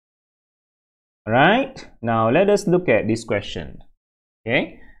Alright, now let us look at this question.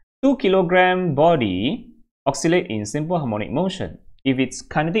 Okay, 2 kilogram body oscillate in simple harmonic motion. If its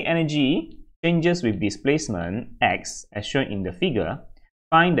kinetic energy changes with displacement x as shown in the figure,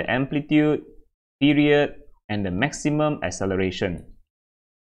 find the amplitude, period, and the maximum acceleration.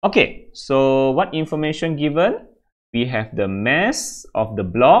 Okay, so what information given? We have the mass of the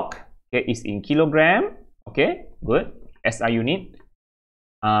block, okay, is in kilogram. Okay, good. SI unit.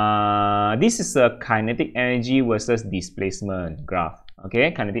 This is a kinetic energy versus displacement graph.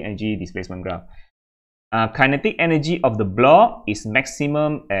 Okay, kinetic energy displacement graph. Kinetic energy of the block is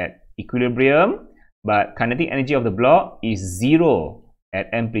maximum at equilibrium, but kinetic energy of the block is 0 at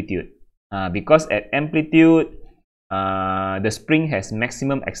amplitude. Because at amplitude, the spring has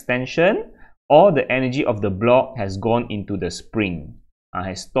maximum extension, all the energy of the block has gone into the spring,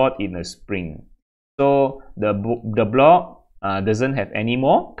 has stored in the spring. So the block doesn't have any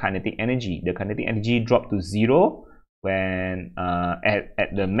more kinetic energy. The kinetic energy dropped to 0 when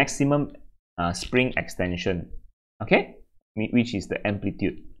at the maximum spring extension, okay, which is the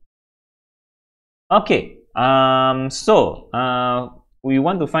amplitude. Okay, we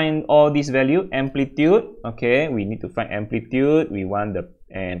want to find all these value. Amplitude, okay, we need to find amplitude. We want the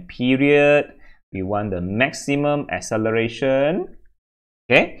period. We want the maximum acceleration.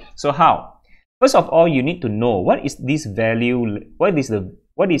 Okay, so how? First of all, you need to know what is this value. What is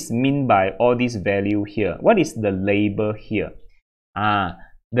mean by all this value here? What is the label here?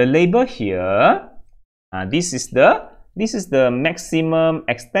 The label here. This is the maximum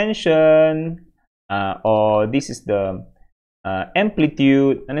extension, or this is the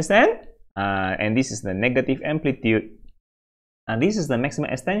amplitude. Understand? And this is the negative amplitude. And this is the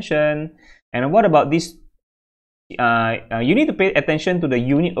maximum extension. And what about this? You need to pay attention to the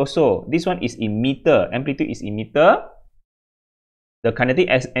unit also. This one is in meter. Amplitude is in meter. The kinetic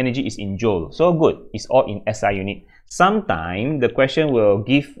energy is in joule. So good. It's all in SI unit. Sometimes the question will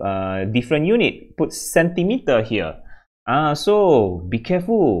give different unit. Put centimeter here. So be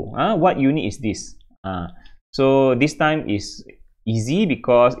careful. What unit is this? So this time is easy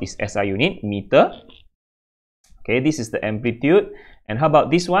because it's SI unit, meter. Okay, this is the amplitude. And how about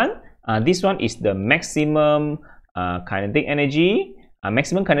this one? This one is the maximum kinetic energy.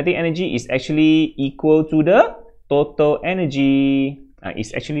 Maximum kinetic energy is actually equal to the total energy.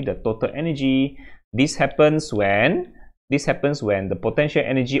 It's actually the total energy. This happens when the potential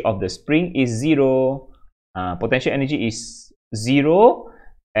energy of the spring is 0. Potential energy is 0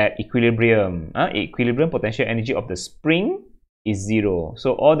 at equilibrium. Equilibrium potential energy of the spring is 0.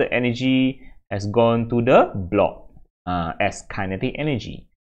 So all the energy has gone to the block as kinetic energy.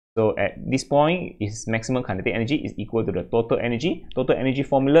 So at this point, its maximum kinetic energy is equal to the total energy. Total energy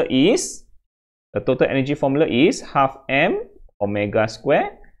formula is half m omega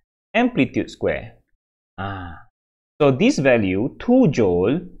square amplitude square. So this value 2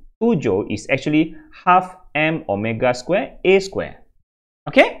 joule is actually half m omega square a square.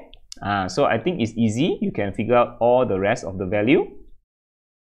 Okay, so I think it's easy. You can figure out all the rest of the value.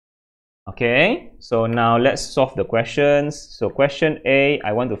 Okay, so now let's solve the questions. So question A,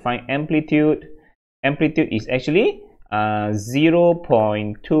 I want to find amplitude. Amplitude is actually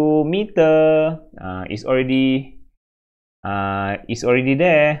 0.2 meter. It's already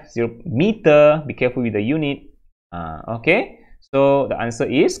there. 0 meter. Be careful with the unit. Okay, so the answer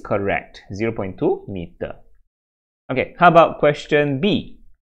is correct. 0.2 meter. Okay, how about question B?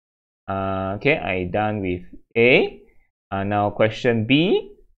 Okay, I done with A. Now question B.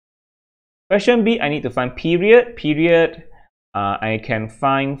 Question B, I need to find period. Period, I can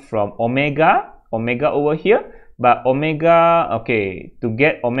find from omega over here. But omega, okay, to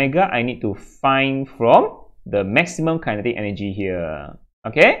get omega, I need to find from the maximum kinetic energy here.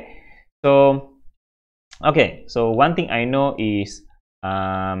 Okay, so one thing I know is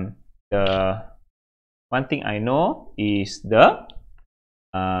the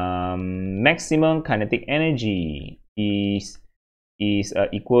maximum kinetic energy is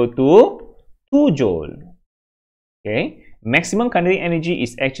equal to 2 joule. Okay, maximum kinetic energy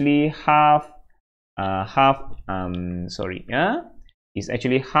is actually is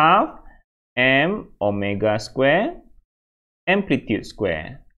actually half m omega square amplitude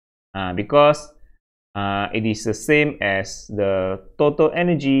square, because it is the same as the total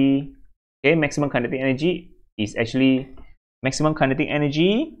energy. Okay, maximum kinetic energy is actually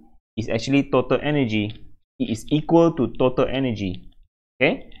total energy. It is equal to total energy.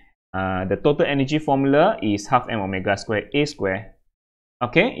 Okay, the total energy formula is half m omega square a square.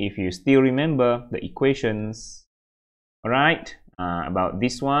 Okay, if you still remember the equations. All right, about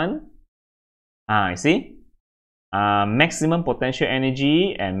this one, you see, maximum potential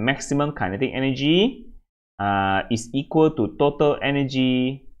energy and maximum kinetic energy is equal to total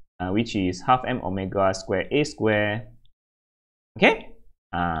energy, which is half m omega square a square. Okay,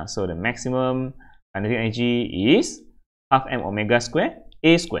 so the maximum kinetic energy is half m omega square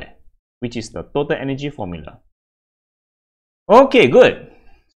a square, which is the total energy formula. Okay, good.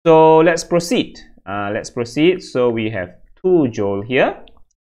 So let's proceed. So we have 2 joule here.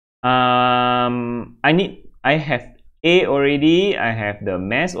 I have A already. I have the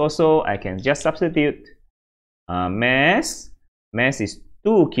mass also. I can just substitute. Mass is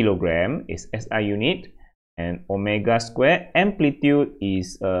 2 kilogram is SI unit, and omega square amplitude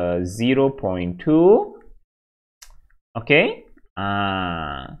is 0.2. Okay.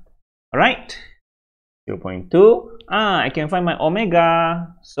 All right. 0.2. I can find my omega.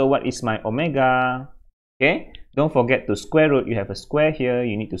 So what is my omega? Okay, don't forget to square root. You have a square here.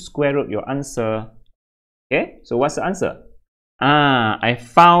 You need to square root your answer. Okay, so what's the answer? I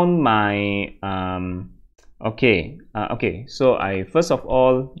found my okay, so I first of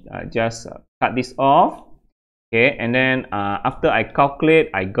all just cut this off. Okay, and then after I calculate,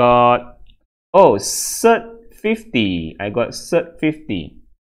 I got cert 50. I got cert 50.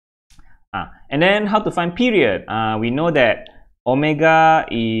 And then how to find period? We know that omega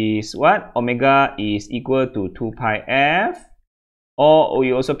is what? Omega is equal to 2 pi f. Or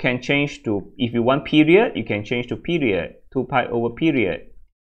you also can change to, if you want period, you can change to period, 2 pi over period.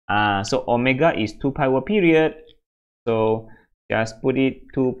 So omega is 2 pi over period. So just put it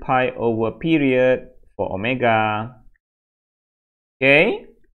 2 pi over period for omega. Okay.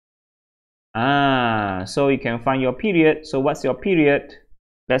 So you can find your period. So what's your period?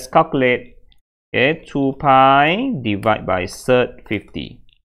 Let's calculate. Okay, 2 pi divided by cert 50.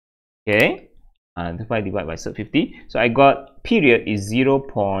 Okay, 2 pi divided by cert 50. So I got period is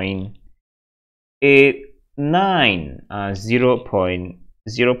 0.89.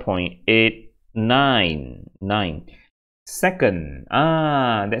 0.89 second.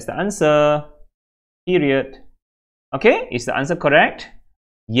 That's the answer. Period. Okay, is the answer correct?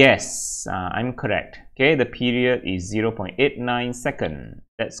 Yes, I'm correct. Okay, the period is 0.89 second.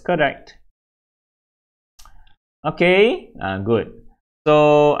 That's correct. Okay, good.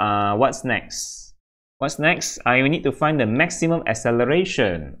 So what's next? What's next? I need to find the maximum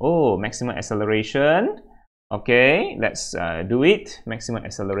acceleration. Maximum acceleration. Okay, let's do it. Maximum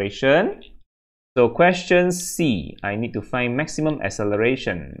acceleration. So question C, I need to find maximum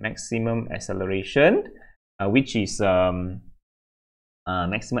acceleration. Maximum acceleration, which is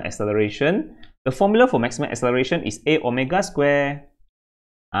maximum acceleration. The formula for maximum acceleration is A omega square.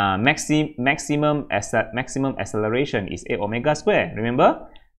 Maximum acceleration is A omega square. Remember,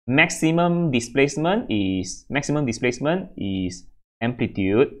 maximum displacement is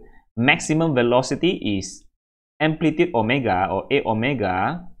amplitude. Maximum velocity is amplitude omega or A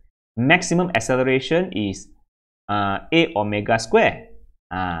omega. Maximum acceleration is A omega square.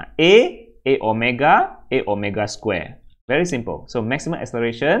 A omega square. Very simple. So maximum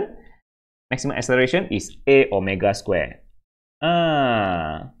acceleration is A omega square.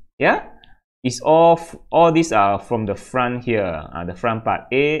 Yeah, it's all these are from the front here. The front part,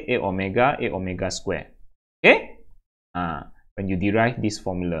 A omega square. Okay. When you derive this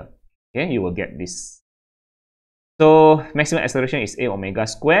formula, okay, you will get this. So maximum acceleration is A omega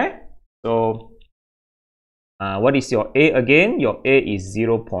square. So what is your A again? Your A is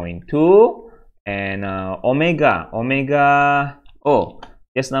 0.2, and omega.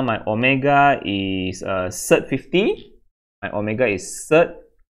 Just now my omega is cert 50. My omega is cert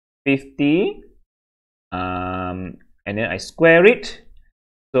 50. And then I square it.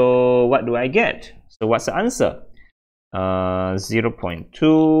 So what do I get? So what's the answer?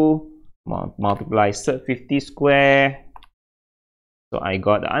 0.2 multiply cert 50 square. So I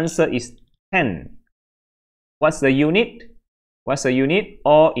got the answer is 10. What's the unit? What's the unit?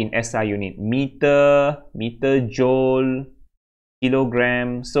 All in SI unit. Meter, joule,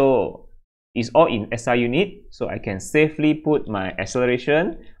 kilogram. So it's all in SI unit. So I can safely put my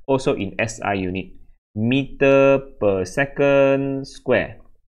acceleration also in SI unit. Meter per second square.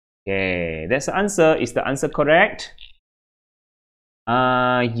 Okay, that's the answer. Is the answer correct?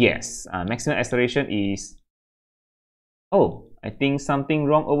 Yes. Maximum acceleration is... I think something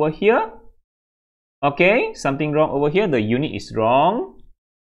wrong over here. Okay, something wrong over here. The unit is wrong.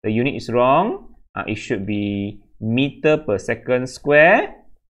 It should be meter per second square.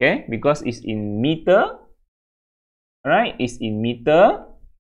 Okay, because it's in meter. Alright, it's in meter.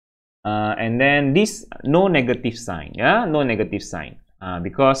 And then this, no negative sign. Yeah, no negative sign.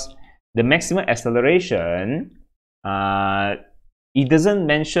 Because the maximum acceleration, it doesn't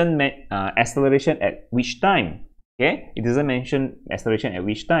mention acceleration at which time. Okay, it doesn't mention acceleration at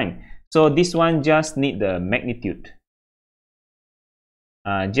which time. So this one just need the magnitude.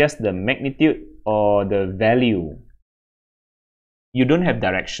 Just the magnitude or the value. You don't have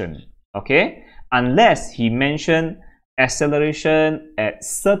direction. Okay, unless he mentioned acceleration at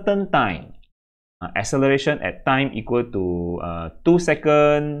certain time. Acceleration at time equal to 2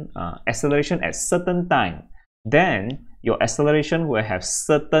 seconds. Acceleration at certain time. Then your acceleration will have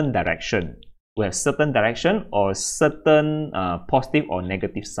certain direction. Will have certain direction or certain positive or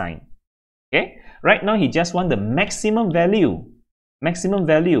negative sign. Okay. Right now he just want the maximum value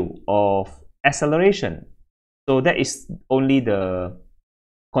of acceleration. So that is only the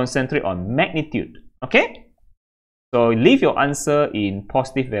concentrate on magnitude. Okay. So leave your answer in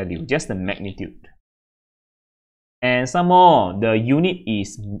positive value, just the magnitude. And some more, the unit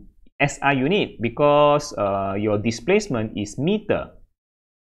is SI unit because your displacement is meter.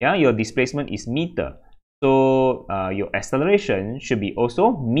 Yeah, your displacement is meter. So your acceleration should be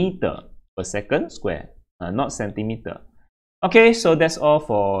also meter per second square, not centimeter. Okay, so that's all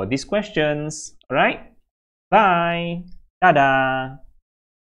for these questions. All right, bye. Tada.